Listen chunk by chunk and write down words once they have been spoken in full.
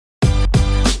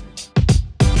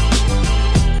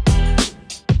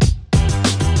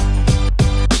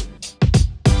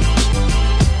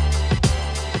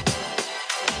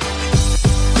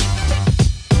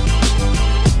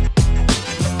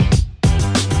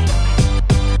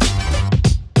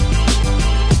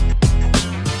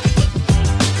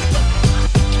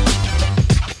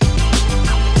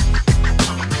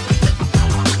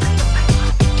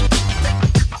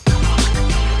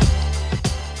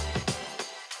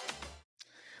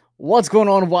What's going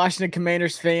on, Washington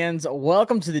Commanders fans?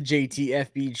 Welcome to the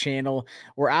JTFB channel,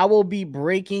 where I will be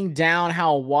breaking down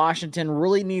how Washington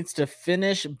really needs to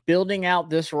finish building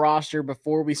out this roster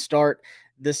before we start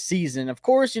the season. Of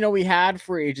course, we had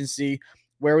free agency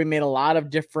where we made a lot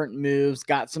of different moves,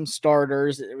 got some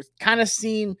starters. It was kind of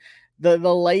seeing the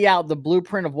layout, the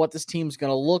blueprint of what this team's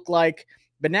going to look like.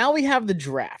 But now we have the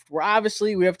draft, where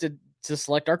obviously we have to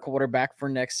select our quarterback for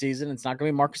next season. It's not going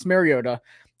to be Marcus Mariota.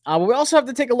 But we also have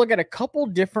to take a look at a couple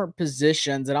different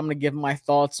positions that I'm going to give my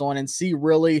thoughts on and see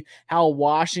really how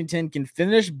Washington can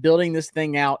finish building this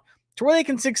thing out to where they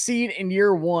can succeed in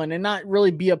year one and not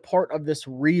really be a part of this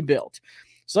rebuild.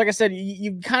 So like I said,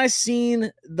 you've kind of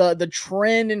seen the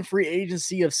trend in free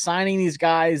agency of signing these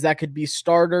guys that could be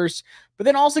starters, but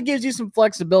then also gives you some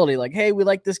flexibility. Like, hey, we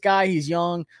like this guy. He's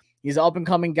young. He's an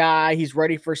up-and-coming guy. He's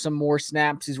ready for some more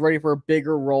snaps. He's ready for a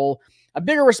bigger role, a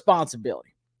bigger responsibility.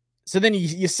 So then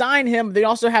you sign him. They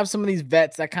also have some of these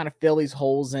vets that kind of fill these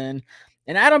holes in.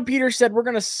 And Adam Peters said, we're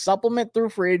going to supplement through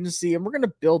free agency and we're going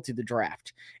to build through the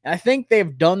draft. And I think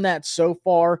they've done that so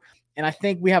far. And I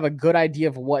think we have a good idea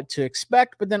of what to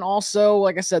expect. But then also,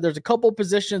 like I said, there's a couple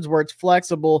positions where it's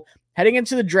flexible heading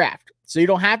into the draft. So you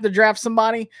don't have to draft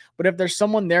somebody. But if there's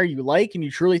someone there you like and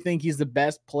you truly think he's the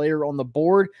best player on the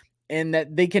board and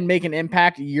that they can make an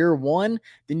impact year one,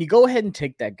 then you go ahead and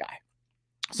take that guy.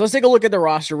 So let's take a look at the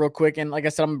roster real quick. And like I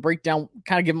said, I'm going to break down,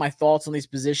 kind of give my thoughts on these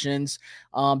positions,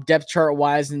 depth chart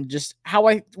wise, and just how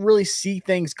I really see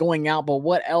things going out, but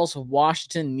what else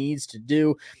Washington needs to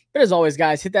do. But as always,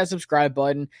 guys, hit that subscribe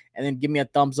button and then give me a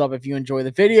thumbs up if you enjoy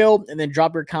the video, and then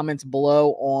drop your comments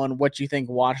below on what you think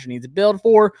Washington needs to build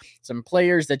for, some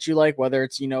players that you like, whether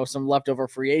it's, some leftover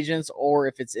free agents or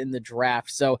if it's in the draft.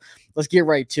 So let's get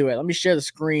right to it. Let me share the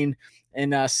screen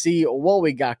and see what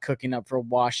we got cooking up for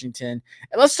Washington.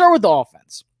 And let's start with the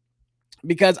offense,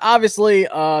 because obviously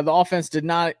the offense did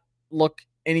not look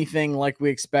anything like we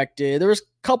expected. There was a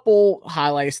couple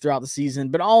highlights throughout the season,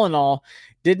 but all in all,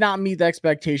 did not meet the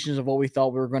expectations of what we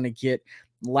thought we were going to get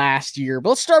last year. But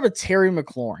let's start with Terry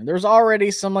McLaurin. There's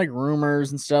already some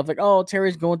rumors and stuff like, oh,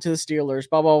 Terry's going to the Steelers,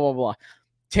 blah, blah, blah, blah.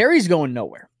 Terry's going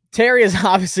nowhere. Terry is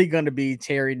obviously going to be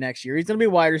Terry next year. He's going to be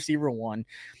wide receiver one.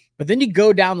 But then you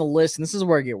go down the list, and this is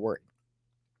where I get worried.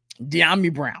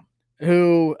 Dyami Brown,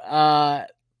 who,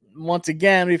 once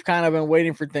again, we've kind of been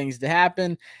waiting for things to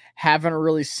happen. Haven't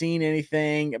really seen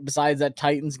anything besides that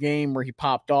Titans game where he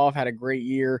popped off, had a great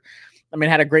year.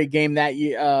 Had a great game that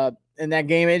year. In that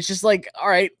game, it's just like, all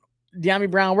right, Dyami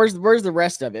Brown, where's the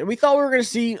rest of it? We thought we were going to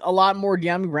see a lot more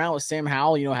Dyami Brown with Sam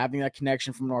Howell, having that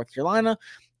connection from North Carolina.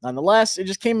 Nonetheless, it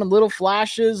just came in little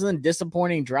flashes and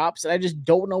disappointing drops, and I just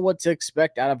don't know what to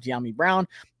expect out of Dyami Brown.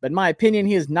 But in my opinion,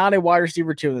 he is not a wide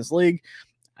receiver 2 in this league.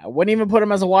 I wouldn't even put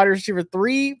him as a wide receiver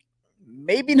 3,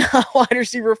 maybe not wide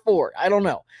receiver 4. I don't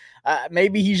know.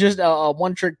 Maybe he's just a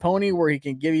one-trick pony where he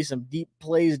can give you some deep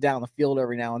plays down the field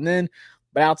every now and then.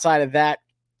 But outside of that,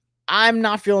 I'm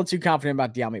not feeling too confident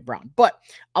about Dyami Brown. But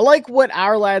I like what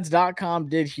OurLads.com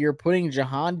did here, putting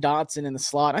Jahan Dotson in the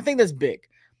slot. I think that's big,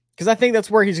 because I think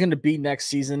that's where he's going to be next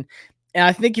season. And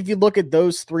I think if you look at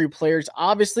those three players,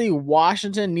 obviously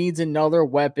Washington needs another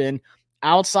weapon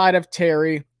outside of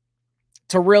Terry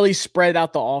to really spread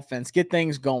out the offense, get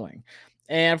things going.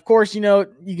 And of course, you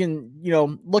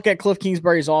can, look at Cliff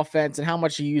Kingsbury's offense and how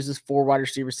much he uses 4 wide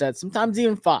receiver sets, sometimes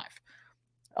even 5.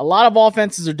 A lot of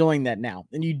offenses are doing that now,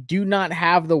 and you do not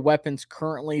have the weapons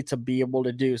currently to be able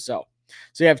to do so.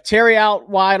 So you have Terry out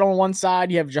wide on one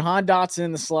side. You have Jahan Dotson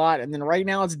in the slot. And then right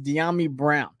now it's Dyami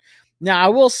Brown. Now, I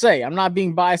will say, I'm not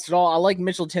being biased at all. I like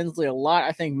Mitchell Tinsley a lot.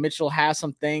 I think Mitchell has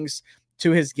some things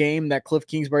to his game that Cliff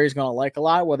Kingsbury is going to like a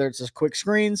lot, whether it's his quick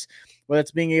screens, whether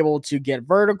it's being able to get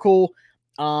vertical.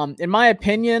 In my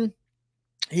opinion,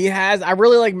 I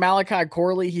really like Malachi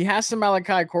Corley. He has some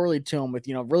Malachi Corley to him with,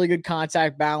 really good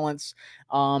contact balance.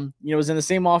 Was in the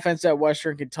same offense at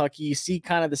Western Kentucky. You see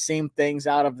kind of the same things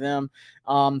out of them.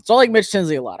 So I like Mitch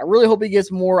Tinsley a lot. I really hope he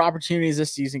gets more opportunities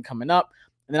this season coming up.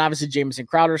 And then obviously Jamison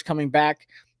Crowder's coming back.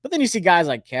 But then you see guys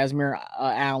like Casimir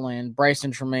Allen,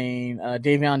 Bryson Tremaine,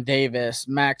 Davion Davis,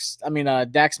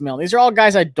 Dax Milne. These are all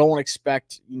guys I don't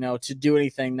expect, to do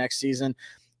anything next season.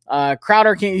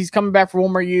 Crowder, he's coming back for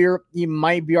one more year. He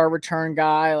might be our return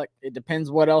guy. It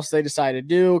depends what else they decide to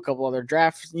do. A couple other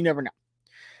drafts. You never know.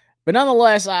 But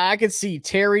nonetheless, I could see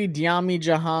Terry, Dyami,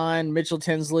 Jahan, Mitchell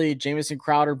Tinsley, Jamison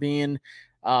Crowder being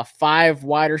 5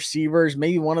 wide receivers.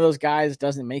 Maybe one of those guys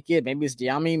doesn't make it. Maybe it's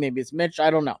Dyami. Maybe it's Mitch. I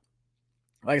don't know.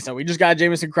 Like I said, we just got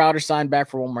Jamison Crowder signed back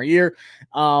for one more year.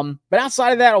 But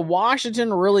outside of that,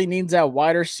 Washington really needs that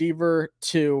wide receiver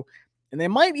 2. And they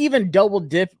might even double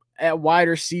dip at wide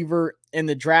receiver in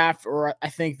the draft, or I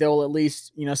think they'll at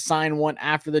least, sign one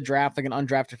after the draft, like an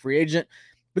undrafted free agent.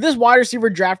 But this wide receiver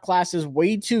draft class is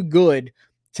way too good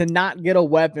to not get a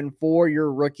weapon for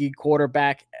your rookie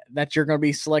quarterback that you're going to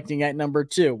be selecting at number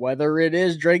 2, whether it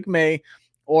is Drake May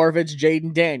or if it's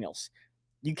Jaden Daniels.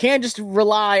 You can't just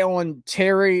rely on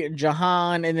Terry,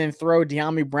 Jahan, and then throw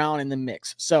De'Ami Brown in the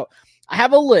mix. So I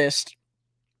have a list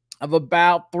of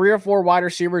about 3 or 4 wide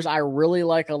receivers I really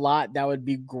like a lot that would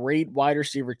be great wide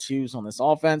receiver 2s on this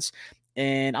offense.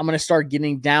 And I'm going to start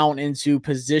getting down into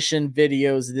position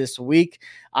videos this week.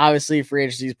 Obviously, free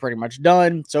agency is pretty much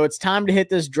done. So it's time to hit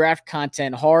this draft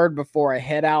content hard before I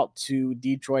head out to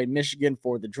Detroit, Michigan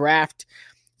for the draft.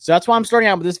 So that's why I'm starting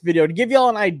out with this video, to give y'all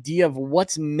an idea of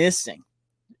what's missing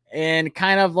and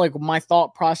kind of like my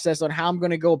thought process on how I'm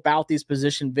going to go about these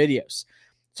position videos.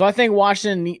 So I think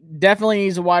Washington definitely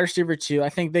needs a wide receiver 2. I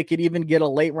think they could even get a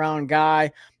late round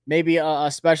guy, maybe a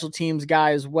special teams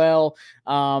guy as well.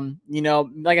 Like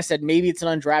I said, maybe it's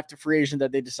an undrafted free agent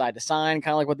that they decide to sign,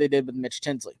 kind of like what they did with Mitch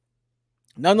Tinsley.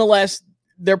 Nonetheless,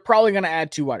 they're probably going to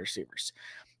add 2 wide receivers.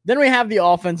 Then we have the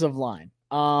offensive line.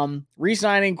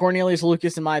 Re-signing Cornelius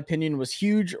Lucas, in my opinion, was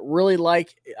huge. Really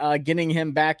like getting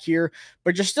him back here,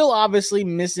 but you're still obviously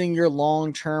missing your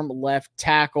long-term left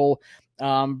tackle.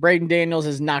 Braden Daniels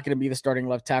is not going to be the starting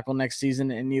left tackle next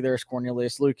season, and neither is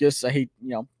Cornelius Lucas.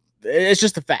 It's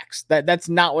just the facts. That's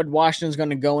not what Washington's going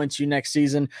to go into next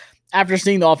season. After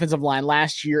seeing the offensive line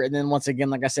last year, and then once again,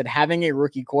 like I said, having a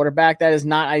rookie quarterback, that is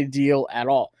not ideal at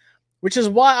all. Which is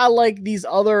why I like these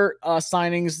other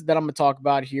signings that I'm going to talk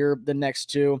about here, the next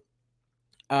 2.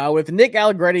 With Nick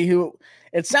Allegretti, who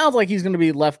it sounds like he's going to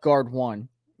be left guard 1.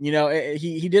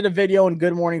 He did a video in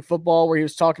Good Morning Football where he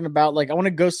was talking about, like, I want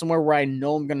to go somewhere where I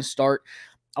know I'm going to start.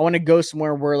 I want to go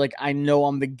somewhere where, like, I know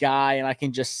I'm the guy and I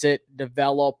can just sit,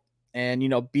 develop, and,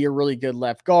 be a really good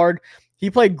left guard.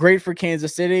 He played great for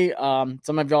Kansas City.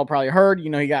 Some of y'all probably heard,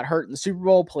 he got hurt in the Super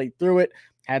Bowl, played through it,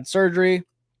 had surgery.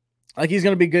 Like, he's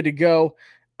going to be good to go.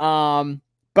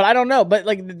 But I don't know. But,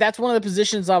 like, that's one of the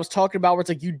positions I was talking about where it's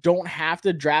like you don't have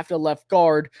to draft a left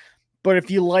guard. But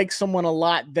if you like someone a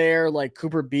lot there, like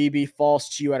Cooper Beebe falls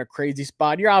to you at a crazy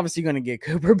spot, you're obviously going to get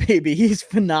Cooper Beebe. He's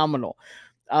phenomenal.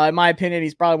 In my opinion,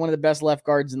 he's probably one of the best left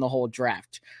guards in the whole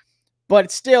draft. But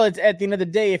still, it's at the end of the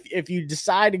day, if you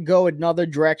decide to go another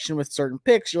direction with certain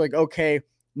picks, you're like, okay,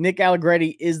 Nick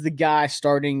Allegretti is the guy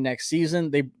starting next season.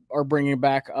 They are bringing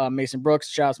back Mason Brooks.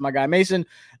 Shout out to my guy Mason.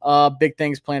 Big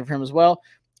things planned for him as well.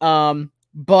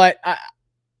 But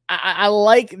I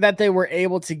like that they were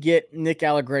able to get Nick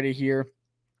Allegretti here.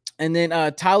 And then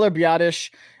Tyler Biadasz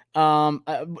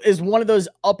is one of those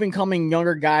up-and-coming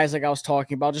younger guys like I was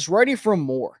talking about, just ready for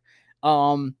more.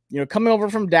 Coming over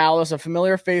from Dallas, a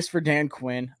familiar face for Dan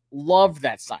Quinn. Love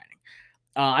that signing.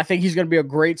 I think he's going to be a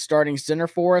great starting center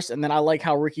for us. And then I like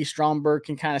how Ricky Stromberg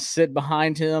can kind of sit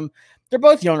behind him. They're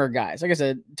both younger guys. Like I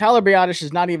said, Tyler Biadasz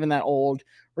is not even that old.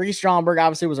 Ricky Stromberg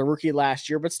obviously was a rookie last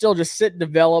year, but still just sit,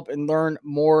 develop, and learn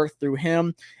more through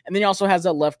him. And then he also has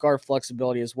that left guard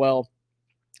flexibility as well.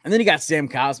 And then you got Sam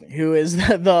Cosmi, who is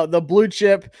the blue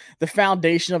chip, the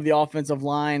foundation of the offensive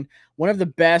line, one of the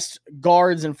best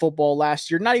guards in football last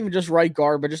year. Not even just right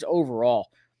guard, but just overall.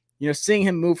 Seeing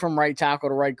him move from right tackle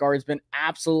to right guard has been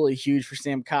absolutely huge for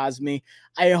Sam Cosmi.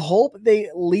 I hope they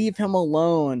leave him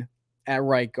alone at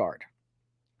right guard.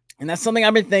 And that's something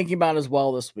I've been thinking about as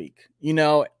well this week.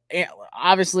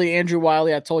 Obviously, Andrew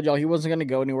Wiley, I told y'all he wasn't going to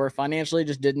go anywhere. Financially, it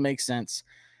just didn't make sense.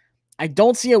 I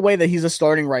don't see a way that he's a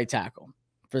starting right tackle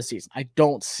for the season. I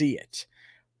don't see it.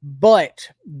 But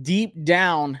deep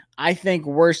down, I think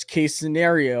worst case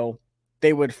scenario,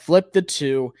 they would flip the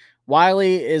 2.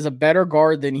 Wiley is a better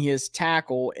guard than he is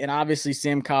tackle. And obviously,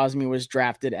 Sam Cosmi was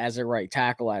drafted as a right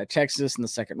tackle out of Texas in the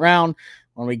 2nd round.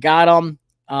 When we got him,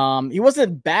 he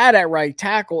wasn't bad at right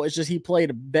tackle. It's just he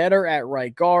played better at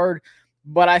right guard.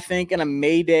 But I think in a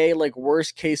Mayday, like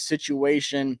worst case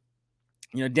situation,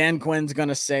 Dan Quinn's going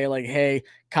to say like, hey,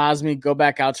 Cosmi, go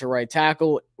back out to right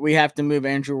tackle. We have to move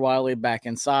Andrew Wiley back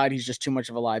inside. He's just too much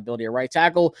of a liability at right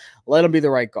tackle. Let him be the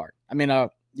right guard. Let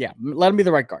him be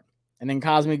the right guard. And then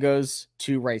Cosmi goes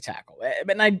to right tackle.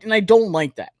 And I don't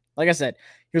like that. Like I said,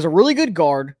 he was a really good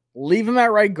guard. Leave him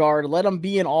at right guard. Let him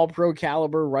be an all-pro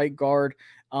caliber right guard.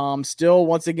 Still,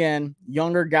 once again,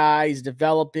 younger guy. He's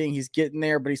developing. He's getting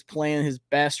there, but he's playing his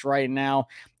best right now.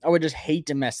 I would just hate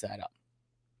to mess that up.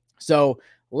 So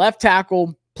left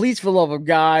tackle, please, for the love of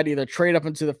God, either trade up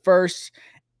into the 1st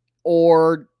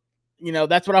or,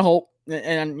 that's what I hope.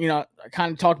 And, I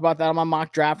kind of talked about that on my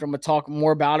mock draft. I'm going to talk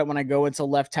more about it when I go into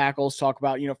left tackles, talk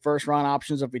about, 1st round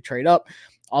options if we trade up.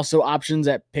 Also options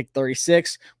at pick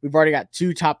 36. We've already got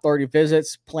 2 top 30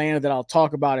 visits planned that I'll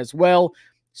talk about as well.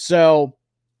 So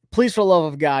please, for the love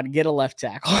of God, get a left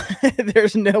tackle.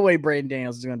 There's no way Braden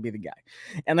Daniels is going to be the guy.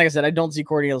 And like I said, I don't see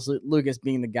Cornelius Lucas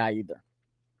being the guy either.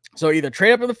 So either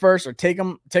trade up in the first or take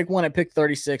one at pick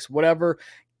 36, whatever.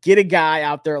 Get a guy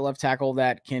out there at left tackle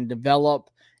that can develop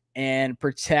and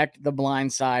protect the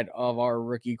blind side of our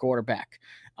rookie quarterback.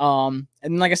 And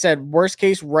like I said, worst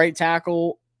case right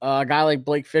tackle, a guy like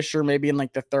Blake Fisher, maybe in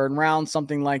like the 3rd round,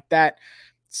 something like that.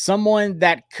 Someone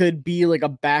that could be like a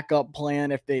backup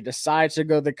plan if they decide to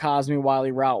go the Cosmi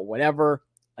Wiley route, whatever.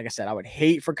 Like I said, I would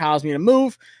hate for Cosmi to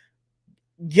move.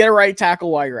 Get a right tackle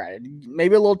while you're at it.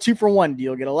 Maybe a little 2-for-1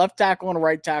 deal. Get a left tackle and a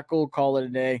right tackle. Call it a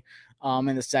day in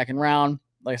the 2nd round.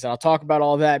 Like I said, I'll talk about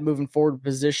all that moving forward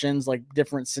positions, like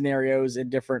different scenarios and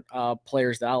different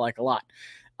players that I like a lot.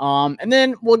 And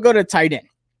then we'll go to tight end.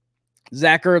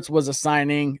 Zach Ertz was a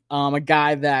signing, a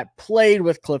guy that played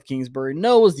with Cliff Kingsbury,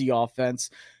 knows the offense.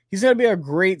 He's going to be a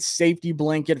great safety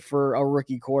blanket for a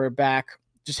rookie quarterback,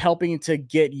 just helping to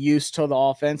get used to the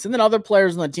offense. And then other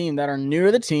players on the team that are new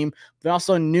to the team, but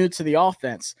also new to the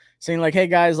offense, saying like, hey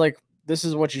guys, like this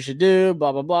is what you should do,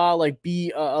 blah, blah, blah. Like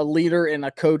be a leader and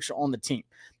a coach on the team.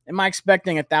 Am I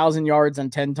expecting 1,000 yards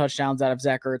and 10 touchdowns out of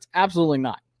Zach Ertz? Absolutely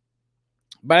not.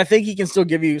 But I think he can still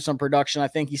give you some production. I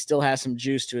think he still has some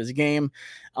juice to his game.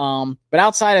 But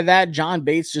outside of that, John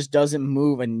Bates just doesn't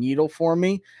move a needle for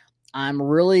me. I'm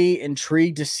really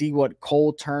intrigued to see what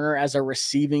Cole Turner as a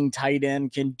receiving tight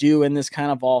end can do in this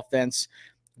kind of offense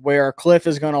where Cliff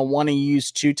is going to want to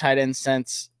use 2 tight end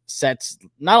sets,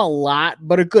 not a lot,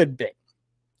 but a good bit.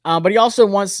 But he also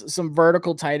wants some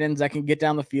vertical tight ends that can get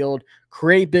down the field,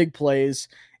 create big plays,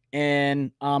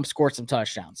 and score some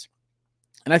touchdowns.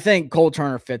 And I think Cole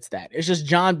Turner fits that. It's just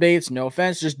John Bates, no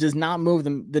offense, just does not move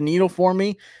the needle for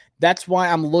me. That's why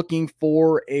I'm looking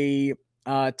for a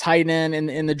tight end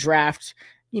in the draft,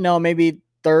 maybe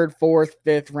 3rd, 4th,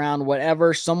 5th round,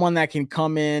 whatever. Someone that can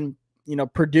come in,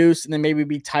 produce, and then maybe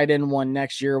be tight end 1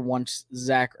 next year once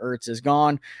Zach Ertz is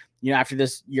gone, after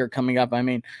this year coming up, I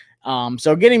mean.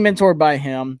 So getting mentored by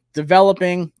him,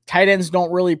 developing. Tight ends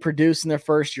don't really produce in their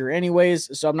first year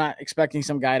anyways, so I'm not expecting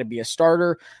some guy to be a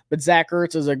starter, but Zach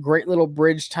Ertz is a great little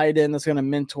bridge tight end that's going to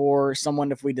mentor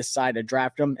someone if we decide to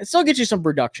draft him and still get you some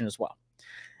production as well.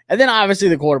 And then obviously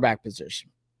the quarterback position.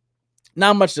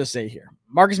 Not much to say here.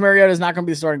 Marcus Mariota is not going to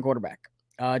be the starting quarterback.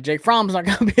 Jake Fromm's not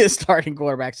going to be a starting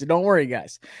quarterback, so don't worry,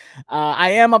 guys.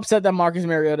 I am upset that Marcus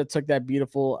Mariota took that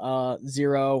beautiful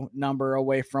 0 number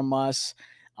away from us.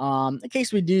 In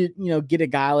case we do, get a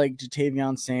guy like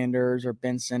Jatavion Sanders or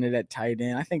Ben Sinnott at tight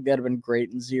end, I think that'd have been great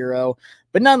in 0.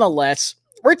 But nonetheless,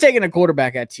 we're taking a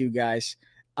quarterback at 2, guys.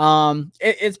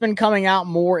 It's been coming out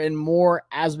more and more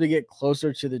as we get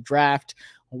closer to the draft.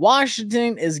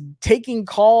 Washington is taking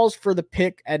calls for the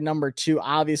pick at number 2,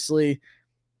 obviously,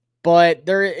 but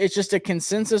it's just a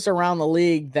consensus around the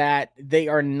league that they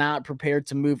are not prepared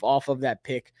to move off of that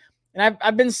pick. And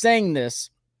I've been saying this.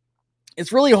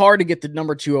 It's really hard to get the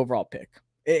number 2 overall pick.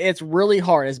 It's really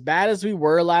hard. As bad as we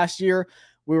were last year,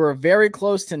 we were very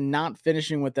close to not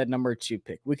finishing with that number 2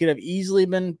 pick. We could have easily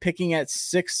been picking at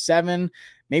 6, 7,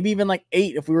 maybe even like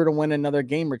 8 if we were to win another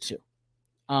game or 2.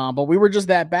 But we were just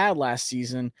that bad last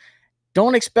season.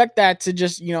 Don't expect that to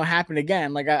just, happen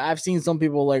again. Like I've seen some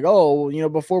people like, oh,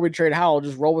 before we trade Howell,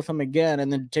 just roll with him again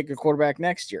and then take a quarterback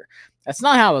next year. That's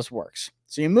not how this works.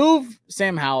 So you move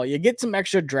Sam Howell, you get some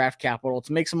extra draft capital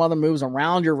to make some other moves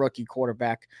around your rookie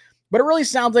quarterback. But it really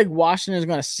sounds like Washington is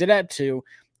going to sit at 2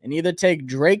 and either take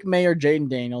Drake May or Jaden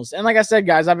Daniels. And like I said,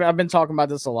 guys, I've been talking about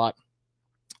this a lot.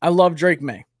 I love Drake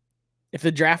May. If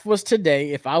the draft was today,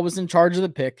 if I was in charge of the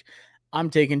pick, I'm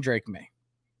taking Drake May.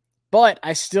 But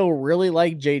I still really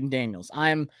like Jaden Daniels.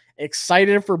 I'm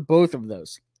excited for both of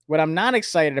those. What I'm not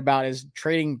excited about is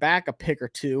trading back a pick or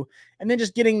 2 and then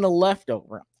just getting the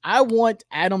leftover. I want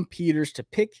Adam Peters to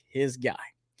pick his guy.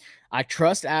 I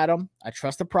trust Adam. I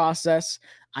trust the process.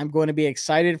 I'm going to be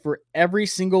excited for every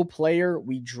single player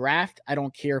we draft. I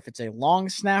don't care if it's a long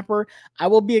snapper. I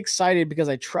will be excited because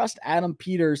I trust Adam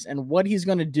Peters and what he's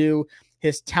going to do,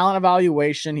 his talent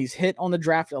evaluation. He's hit on the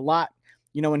draft a lot.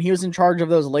 When he was in charge of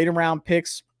those later round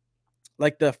picks,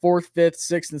 like the 4th, 5th,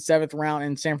 6th, and 7th round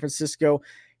in San Francisco,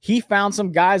 he found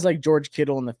some guys like George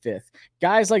Kittle in the 5th,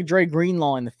 guys like Dre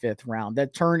Greenlaw in the 5th round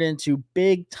that turned into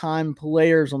big-time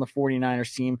players on the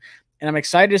 49ers team. And I'm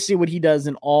excited to see what he does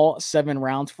in all 7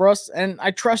 rounds for us. And I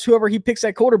trust whoever he picks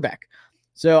at quarterback.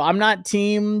 So I'm not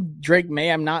team Drake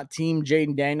May. I'm not team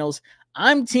Jaden Daniels.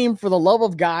 I'm team, for the love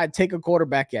of God, take a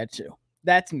quarterback at 2.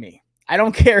 That's me. I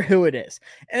don't care who it is.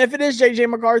 And if it is JJ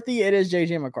McCarthy, it is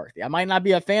JJ McCarthy. I might not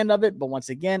be a fan of it, but once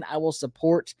again, I will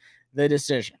support the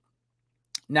decision.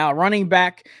 Now, running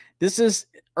back, this is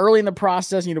early in the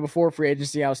process. Before free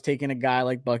agency, I was taking a guy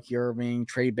like Bucky Irving,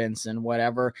 Trey Benson,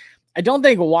 whatever. I don't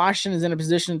think Washington is in a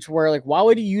position to where, like, why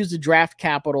would you use the draft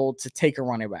capital to take a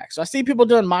running back? So I see people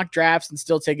doing mock drafts and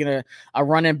still taking a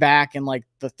running back in like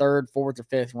the 3rd, 4th, or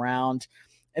 5th round.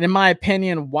 And in my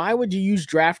opinion, why would you use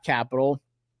draft capital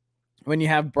when you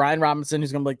have Brian Robinson,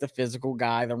 who's going to be like the physical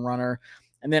guy, the runner,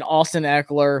 and then Austin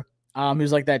Eckler,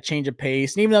 who's like that change of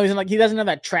pace. And even though he doesn't have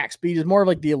that track speed, he's more of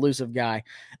like the elusive guy.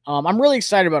 I'm really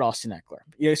excited about Austin Eckler.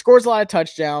 He scores a lot of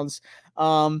touchdowns.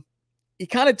 He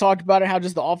kind of talked about it, how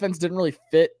just the offense didn't really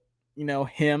fit,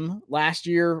 him last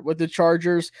year with the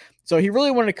Chargers. So he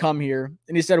really wanted to come here.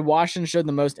 And he said Washington showed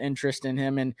the most interest in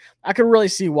him. And I could really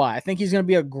see why. I think he's going to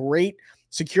be a great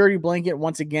security blanket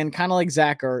once again, kind of like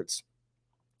Zach Ertz.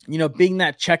 Being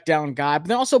that check down guy, but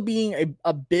then also being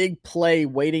a big play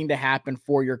waiting to happen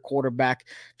for your quarterback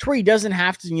to where he doesn't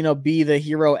have to, be the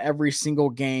hero every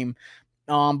single game.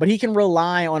 But he can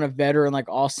rely on a veteran like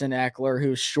Austin Eckler,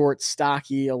 who's short,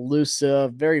 stocky,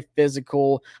 elusive, very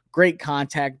physical, great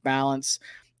contact balance,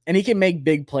 and he can make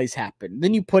big plays happen.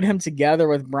 Then you put him together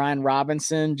with Brian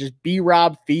Robinson, just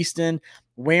B-Rob feasting,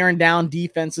 wearing down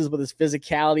defenses with his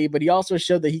physicality, but he also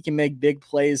showed that he can make big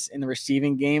plays in the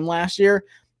receiving game last year.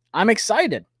 I'm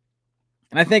excited.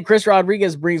 And I think Chris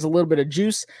Rodriguez brings a little bit of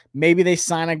juice. Maybe they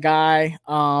sign a guy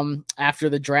after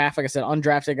the draft, like I said,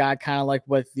 undrafted guy, kind of like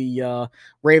what the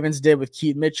Ravens did with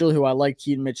Keaton Mitchell, who I like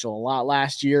Keaton Mitchell a lot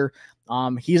last year.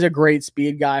 He's a great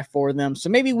speed guy for them. So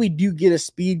maybe we do get a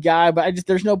speed guy, but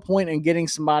there's no point in getting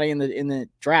somebody in the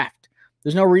draft.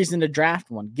 There's no reason to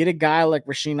draft one. Get a guy like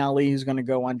Rasheen Ali who's going to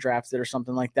go undrafted or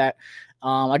something like that.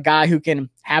 A guy who can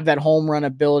have that home run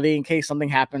ability in case something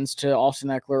happens to Austin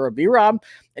Eckler or B-Rob.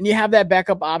 And you have that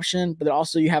backup option, but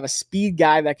also you have a speed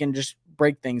guy that can just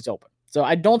break things open. So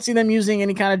I don't see them using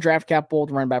any kind of draft capital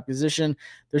to run back position.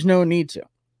 There's no need to.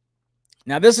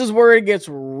 Now, this is where it gets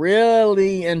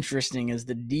really interesting, is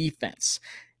the defense.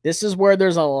 This is where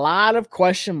there's a lot of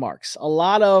question marks, a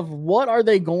lot of what are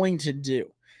they going to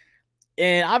do?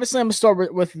 And obviously, I'm going to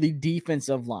start with the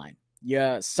defensive line.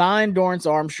 You signed Dorrance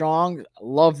Armstrong.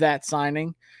 Love that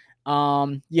signing.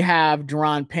 You have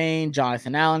Deron Payne,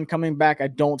 Jonathan Allen coming back. I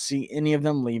don't see any of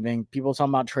them leaving. People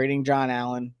talking about trading John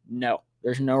Allen. No,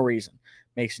 there's no reason.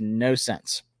 Makes no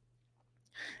sense.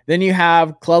 Then you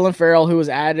have Clelin Ferrell, who was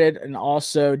added, and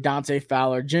also Dante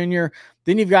Fowler Jr.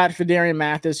 Then you've got Fedarian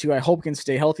Mathis, who I hope can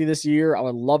stay healthy this year. I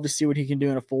would love to see what he can do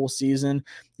in a full season.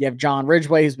 You have John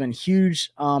Ridgeway, who's been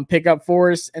huge pickup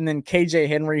for us. And then KJ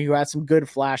Henry, who had some good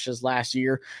flashes last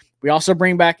year. We also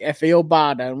bring back Efe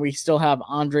Obada, and we still have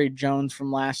Andre Jones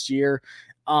from last year.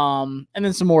 And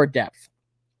then some more depth.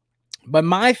 But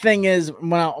my thing is,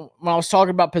 when I was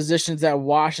talking about positions that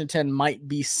Washington might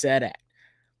be set at,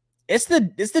 it's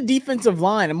the defensive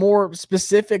line, and more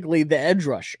specifically the edge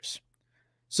rushers.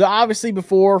 So obviously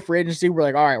before free agency, we're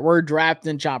like, all right, we're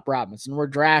drafting Chop Robinson. We're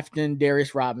drafting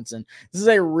Darius Robinson. This is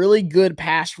a really good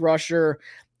pass rusher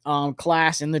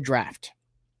class in the draft.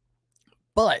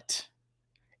 But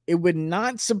it would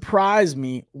not surprise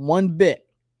me one bit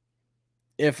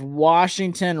if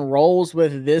Washington rolls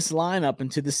with this lineup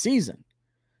into the season.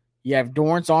 You have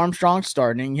Dorrance Armstrong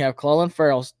starting. You have Clelin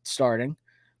Ferrell starting.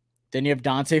 Then you have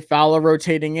Dante Fowler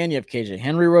rotating in. You have KJ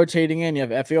Henry rotating in. You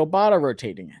have Efe Obada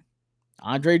rotating in.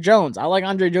 Andre Jones. I like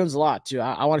Andre Jones a lot, too.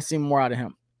 I want to see more out of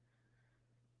him.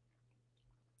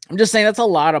 I'm just saying that's a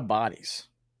lot of bodies.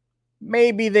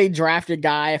 Maybe they draft a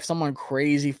guy if someone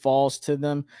crazy falls to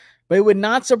them. But it would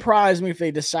not surprise me if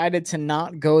they decided to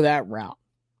not go that route.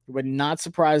 It would not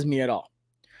surprise me at all.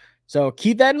 So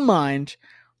keep that in mind.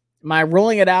 Am I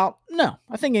ruling it out? No.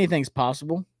 I think anything's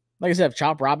possible. Like I said, if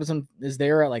Chop Robinson is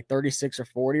there at like 36 or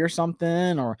 40 or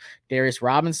something, or Darius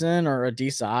Robinson or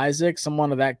Adisa Isaac,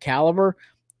 someone of that caliber,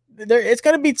 it's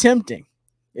going to be tempting.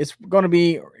 It's going to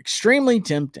be extremely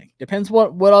tempting. Depends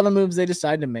what other moves they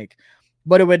decide to make.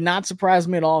 But it would not surprise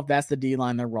me at all if that's the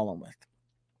D-line they're rolling with.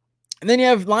 And then you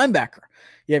have linebacker.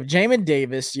 You have Jamin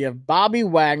Davis. You have Bobby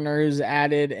Wagner, who's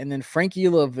added, and then Frankie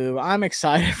Lavu. I'm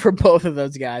excited for both of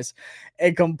those guys.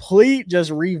 A complete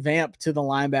just revamp to the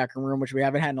linebacker room, which we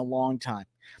haven't had in a long time.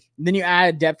 And then you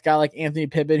add a depth guy like Anthony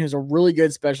Pippin, who's a really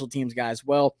good special teams guy as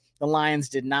well. The Lions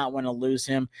did not want to lose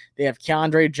him. They have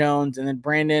Keandre Jones and then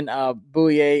Brandon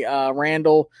Bouye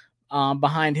Randall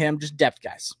behind him, just depth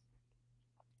guys.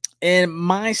 And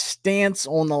my stance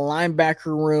on the linebacker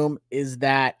room is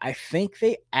that I think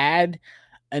they add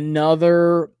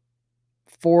another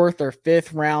 4th or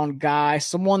 5th round guy,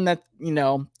 someone that,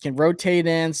 can rotate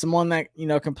in, someone that,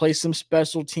 can play some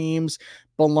special teams,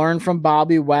 but learn from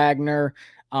Bobby Wagner.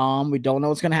 We don't know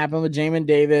what's going to happen with Jamin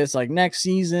Davis like next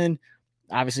season.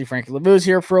 Obviously, Frankie Lavue's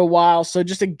here for a while. So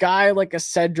just a guy like a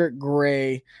Cedric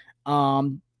Gray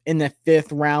in the 5th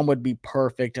round would be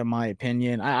perfect, in my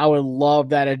opinion. I would love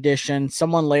that addition.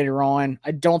 Someone later on.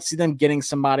 I don't see them getting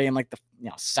somebody in like the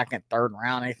 2nd, 3rd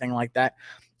round, anything like that.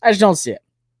 I just don't see it.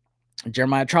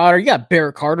 Jeremiah Trotter, you got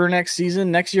Barrett Carter next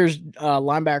season. Next year's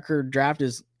linebacker draft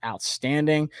is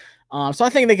outstanding. So I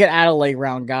think they could add a late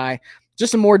round guy,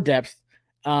 just some more depth.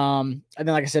 And then,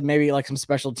 like I said, maybe like some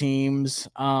special teams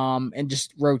and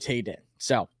just rotate it.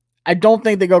 So I don't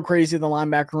think they go crazy in the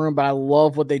linebacker room, but I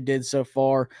love what they did so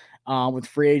far with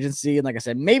free agency. And like I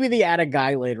said, maybe they add a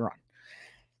guy later on.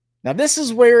 Now, this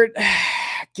is where it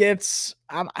gets,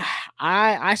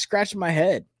 I scratch my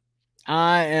head.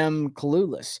 I am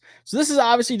clueless. So this is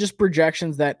obviously just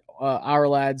projections that our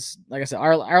lads, like I said,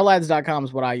 ourlads.com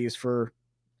is what I use for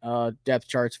depth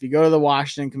charts. If you go to the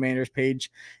Washington Commanders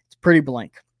page, it's pretty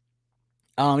blank.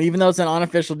 Even though it's an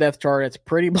unofficial depth chart, it's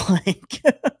pretty blank.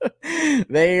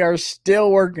 They are still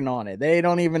working on it. They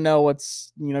don't even know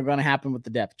what's going to happen with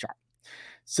the depth chart.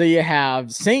 So you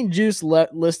have St. Juice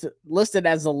listed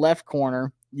as the left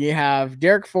corner. You have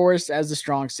Derek Forrest as the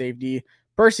strong safety,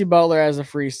 Percy Butler as a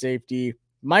free safety,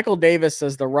 Michael Davis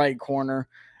as the right corner,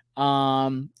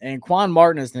 and Quan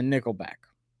Martin as the nickelback.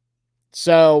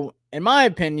 So, in my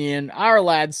opinion, our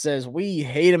lad says we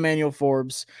hate Emmanuel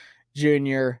Forbes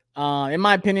Jr. In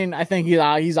my opinion, I think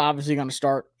he's obviously going to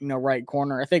start, right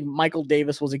corner. I think Michael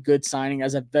Davis was a good signing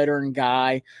as a veteran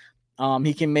guy.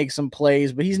 He can make some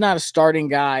plays, but he's not a starting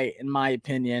guy, in my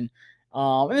opinion.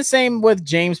 And the same with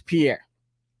James Pierre.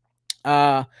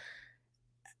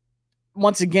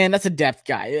 Once again, that's a depth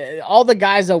guy. All the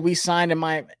guys that we signed, in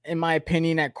my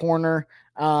opinion, at corner,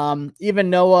 even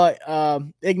Noah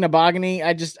Ignabogany,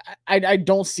 I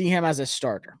don't see him as a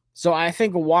starter. So I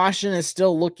think Washington is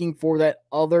still looking for that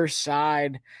other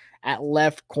side at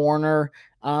left corner.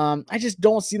 I just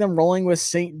don't see them rolling with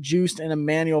St. Juice and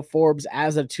Emmanuel Forbes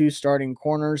as the 2 starting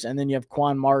corners, and then you have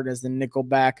Quan Martin as the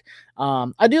nickelback.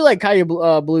 I do like Kyu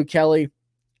Blue Kelly.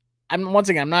 I'm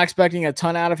not expecting a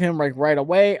ton out of him right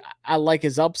away. I like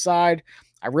his upside.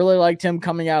 I really liked him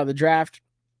coming out of the draft.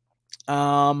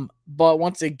 But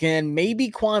once again, maybe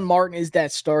Quan Martin is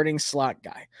that starting slot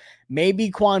guy. Maybe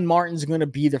Quan Martin's going to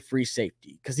be the free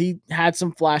safety because he had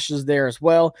some flashes there as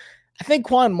well. I think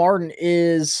Quan Martin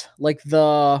is like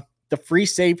the free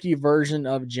safety version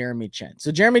of Jeremy Chinn.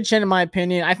 So Jeremy Chinn, in my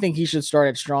opinion, I think he should start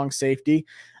at strong safety.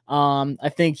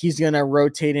 I think he's going to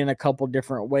rotate in a couple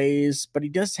different ways, but he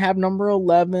does have number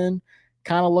 11.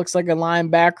 Kind of looks like a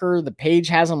linebacker. The page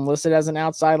has him listed as an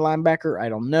outside linebacker. I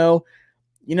don't know.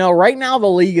 Right now the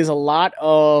league is a lot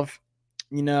of,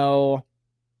 3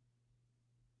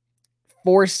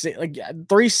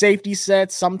 safety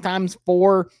sets, sometimes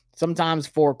 4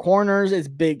 corners. It's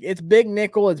big. It's big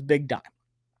nickel. It's big dime.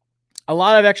 A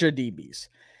lot of extra DBs.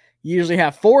 You usually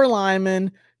have 4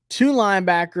 linemen, 2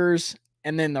 linebackers,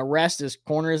 and then the rest is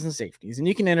corners and safeties. And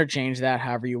you can interchange that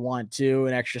however you want to,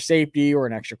 an extra safety or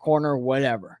an extra corner,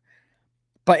 whatever.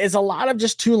 But it's a lot of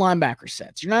just 2 linebacker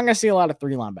sets. You're not going to see a lot of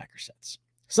 3 linebacker sets.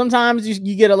 Sometimes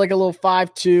you get a little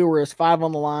 5-2 where it's 5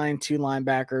 on the line, 2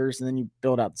 linebackers, and then you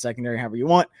build out the secondary however you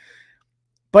want.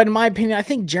 But in my opinion, I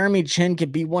think Jeremy Chinn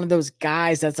could be one of those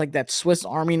guys that's like that Swiss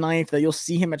Army knife that you'll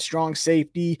see him at strong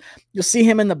safety. You'll see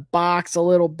him in the box a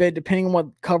little bit, depending on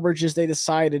what coverages they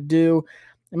decide to do.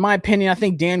 In my opinion, I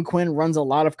think Dan Quinn runs a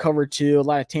lot of cover 2, a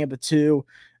lot of Tampa 2.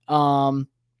 So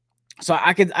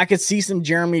I could see some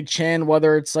Jeremy Chinn,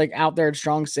 whether it's like out there at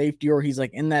strong safety or he's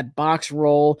like in that box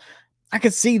role. I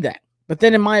could see that. But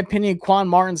then in my opinion, Quan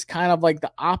Martin's kind of like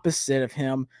the opposite of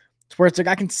him. It's where it's like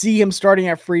I can see him starting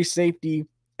at free safety,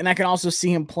 and I can also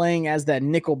see him playing as that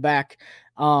nickel back,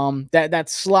 that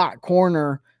slot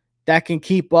corner that can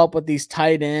keep up with these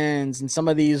tight ends and some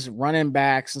of these running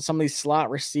backs and some of these slot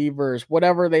receivers,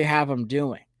 whatever they have them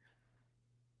doing.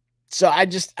 So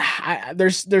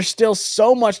there's still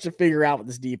so much to figure out with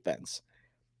this defense.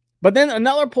 But then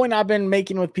another point I've been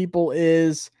making with people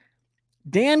is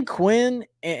Dan Quinn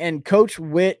and Coach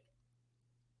Witt,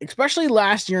 especially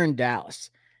last year in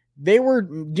Dallas, they were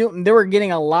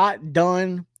getting a lot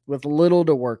done with little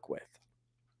to work with.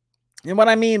 And what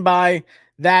I mean by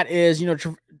that is,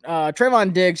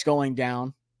 Trayvon Diggs going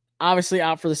down, obviously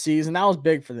out for the season. That was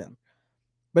big for them.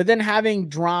 But then having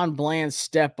Dron Bland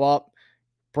step up,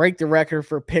 break the record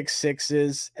for pick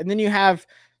sixes. And then you have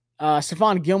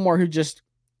Stephon Gilmore, who just,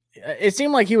 it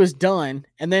seemed like he was done.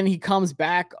 And then he comes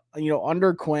back,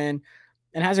 under Quinn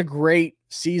and has a great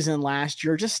season last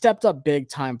year, just stepped up big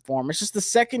time for him. It's just the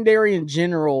secondary in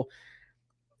general.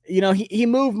 You know, he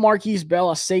moved Marquise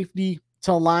Bell, a safety,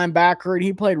 to a linebacker, and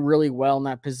he played really well in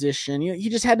that position. You know, he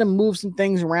just had to move some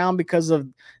things around because of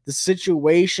the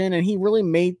situation, and he really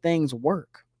made things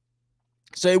work.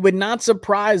 So it would not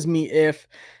surprise me if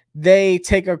they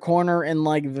take a corner in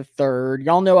like the third.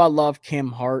 Y'all know I love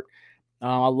Kim Hart.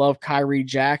 I love Kyrie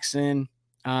Jackson.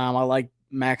 I like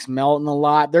Max Melton a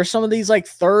lot. There's some of these like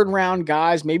third round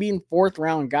guys, maybe even fourth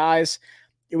round guys.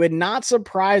 It would not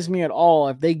surprise me at all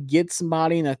if they get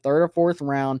somebody in the third or fourth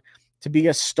round to be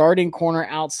a starting corner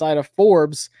outside of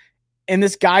Forbes, and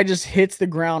this guy just hits the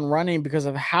ground running because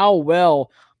of how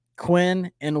well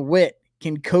Quinn and Witt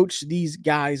can coach these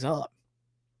guys up.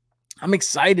 I'm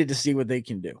excited to see what they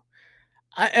can do.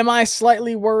 Am I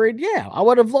slightly worried? Yeah, I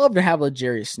would have loved to have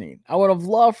L'Jarius Sneed. I would have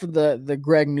loved for the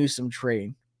Greg Newsome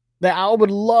trade. That I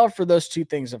would love for those two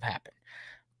things to have happened.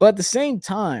 But at the same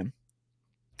time,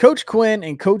 Coach Quinn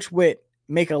and Coach Witt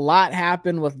make a lot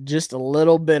happen with just a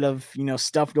little bit of, you know,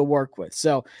 stuff to work with.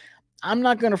 So I'm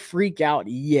not going to freak out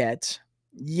yet.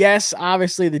 Yes,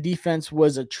 obviously the defense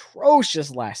was atrocious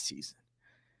last season.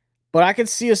 But I could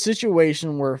see a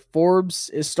situation where Forbes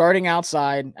is starting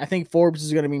outside. I think Forbes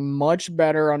is going to be much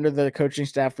better under the coaching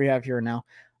staff we have here now.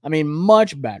 I mean,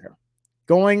 much better.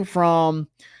 Going from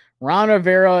Ron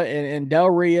Rivera and Del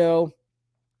Rio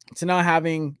to now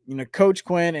having, you know, Coach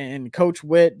Quinn and Coach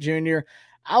Witt Jr.,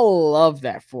 I love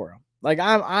that for him. Like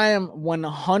I am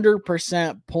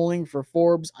 100% pulling for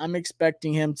Forbes. I'm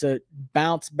expecting him to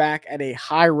bounce back at a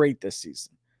high rate this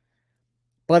season.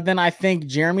 But then I think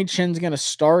Jeremy Chin's going to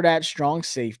start at strong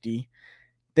safety.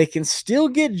 They can still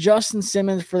get Justin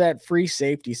Simmons for that free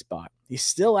safety spot. He's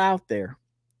still out there.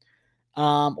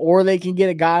 Or they can get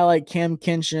a guy like Cam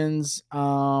Kinchins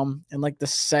in like the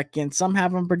second. Some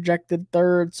have him projected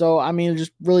third. So, I mean, it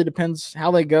just really depends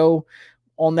how they go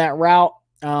on that route.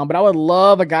 But I would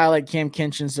love a guy like Cam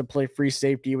Kinchins to play free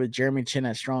safety with Jeremy Chin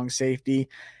at strong safety.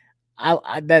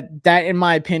 That in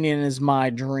my opinion is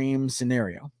my dream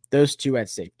scenario. Those two at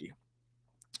safety.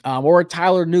 Or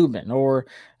Tyler Newman or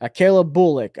Caleb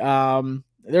Bullock.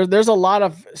 There's a lot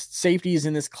of safeties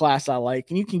in this class I like,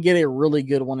 and you can get a really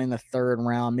good one in the third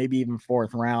round, maybe even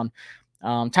fourth round.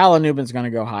 Tyler Newman's going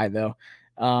to go high, though.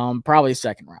 Probably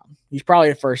second round. He's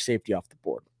probably a first safety off the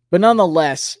board. But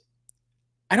nonetheless,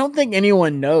 I don't think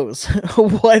anyone knows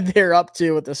what they're up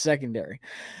to with the secondary.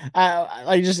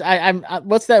 What's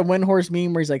that Windhorse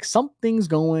meme where he's like, something's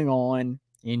going on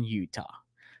in Utah.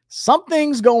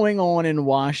 Something's going on in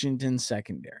Washington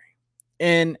secondary.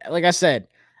 And like I said,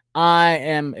 I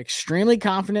am extremely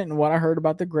confident in what I heard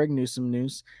about the Greg Newsome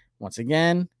news. Once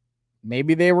again,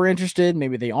 maybe they were interested.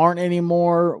 Maybe they aren't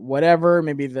anymore. Whatever.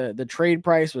 Maybe the trade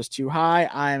price was too high.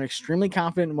 I am extremely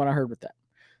confident in what I heard with that.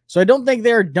 So I don't think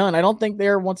they're done. I don't think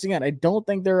they're, once again, I don't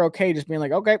think they're okay just being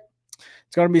like, okay,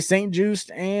 it's going to be St.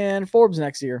 Juste and Forbes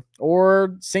next year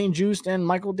or St. Juste and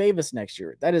Michael Davis next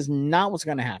year. That is not what's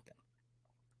going to happen.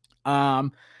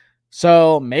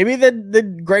 So maybe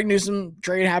the Greg Newsome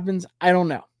trade happens. I don't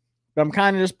know. But I'm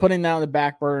kind of just putting that on the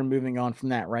back burner and moving on from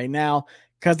that right now.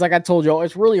 Because like I told you,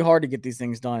 it's really hard to get these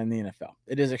things done in the NFL.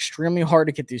 It is extremely hard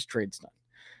to get these trades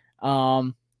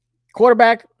done.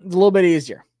 Quarterback is a little bit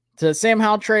easier. To Sam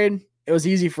Howell trade, it was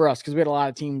easy for us because we had a lot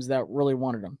of teams that really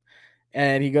wanted him.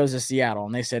 And he goes to Seattle,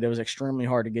 and they said it was extremely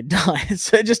hard to get done.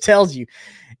 So it just tells you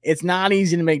it's not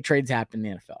easy to make trades happen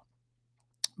in the NFL.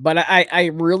 But I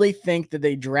really think that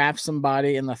they draft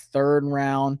somebody in the third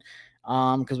round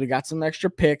because we got some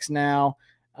extra picks now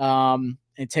and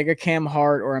take a Cam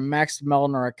Hart or a Max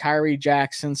Melton or a Kyrie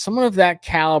Jackson, someone of that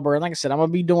caliber. And like I said, I'm going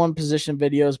to be doing position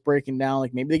videos breaking down,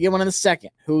 like maybe they get one in the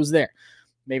second. Who's there?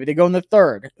 Maybe they go in the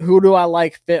third. Who do I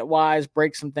like fit-wise?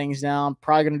 Break some things down.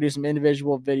 Probably going to do some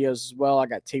individual videos as well. I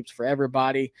got tapes for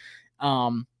everybody.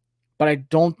 But I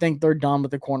don't think they're done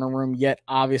with the corner room yet,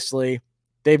 obviously.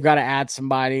 They've got to add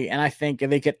somebody, and I think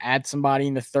if they could add somebody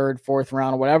in the third, fourth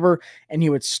round or whatever, and he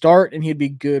would start and he'd be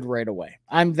good right away.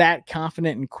 I'm that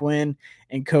confident in Quinn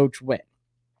and Coach Witt.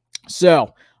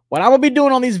 So what I will be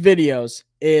doing on these videos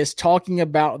is talking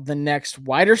about the next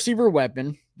wide receiver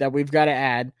weapon that we've got to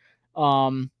add.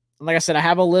 Like I said, I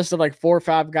have a list of like 4 or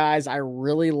 5 guys I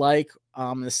really like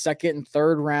the second and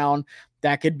third round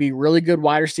that could be really good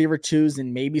wide receiver 2s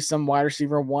and maybe some wide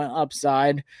receiver 1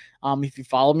 upside. If you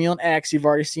follow me on X, you've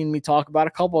already seen me talk about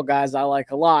a couple of guys I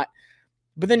like a lot.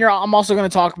 But then I'm also going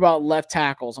to talk about left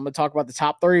tackles. I'm going to talk about the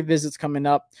top 30 visits coming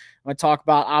up. I'm going to talk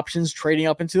about options trading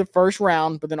up into the first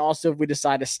round, but then also if we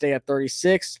decide to stay at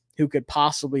 36, who could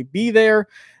possibly be there.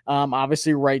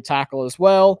 Obviously right tackle as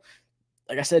well.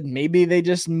 like I said, maybe they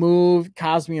just move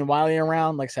Cosme and Wiley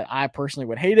around. Like I said, I personally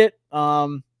would hate it.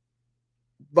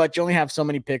 But you only have so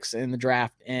many picks in the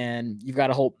draft, and you've got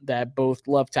to hope that both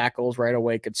left tackles right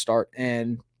away could start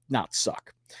and not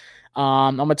suck.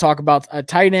 I'm going to talk about a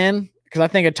tight end because I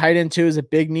think a tight end too is a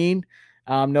big need.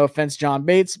 No offense, John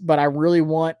Bates, but I really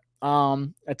want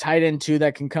a tight end too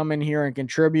that can come in here and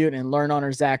contribute and learn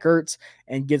under Zach Ertz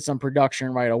and get some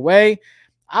production right away.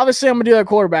 Obviously, I'm going to do a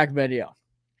quarterback video.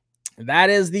 That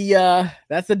is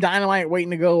that's the dynamite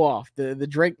waiting to go off. The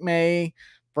Drake May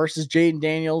versus Jaden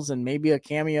Daniels and maybe a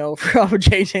cameo from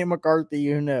JJ McCarthy.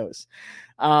 Who knows?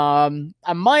 I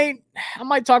might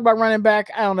talk about running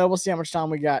back. I don't know. We'll see how much time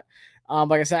we got.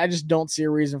 Like I said, I just don't see a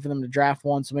reason for them to draft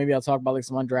one. So maybe I'll talk about like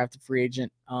some undrafted free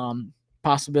agent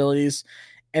possibilities.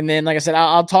 And then, like I said,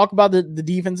 I'll talk about the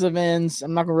defensive ends.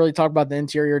 I'm not going to really talk about the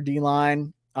interior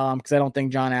D-line because I don't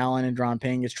think John Allen and Dron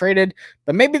Payne gets traded.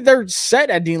 But maybe they're set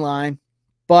at D-line.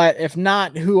 But if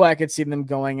not, who I could see them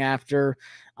going after.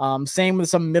 Same with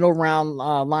some middle round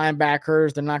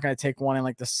linebackers. They're not going to take one in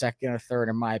like the second or third,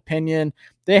 in my opinion.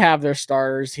 They have their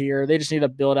starters here. They just need to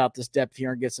build out this depth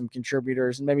here and get some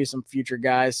contributors and maybe some future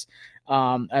guys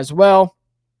as well.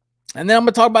 And then I'm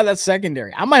going to talk about that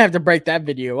secondary. I might have to break that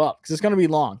video up because it's going to be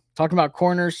long. Talking about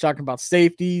corners, talking about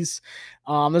safeties.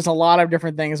 There's a lot of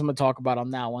different things I'm going to talk about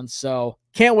on that one. So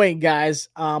can't wait, guys.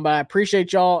 But I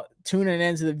appreciate y'all tuning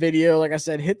into the video. Like I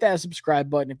said, hit that subscribe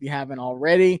button if you haven't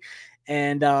already.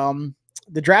 And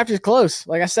the draft is close.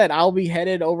 Like I said, I'll be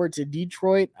headed over to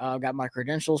Detroit. I've got my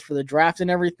credentials for the draft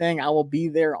and everything. I will be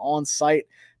there on site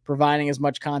providing as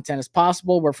much content as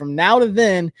possible. But from now to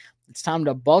then, it's time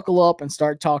to buckle up and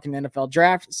start talking NFL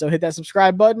draft. So hit that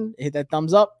subscribe button, hit that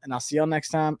thumbs up, and I'll see y'all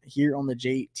next time here on the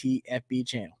JTFB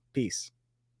channel. Peace.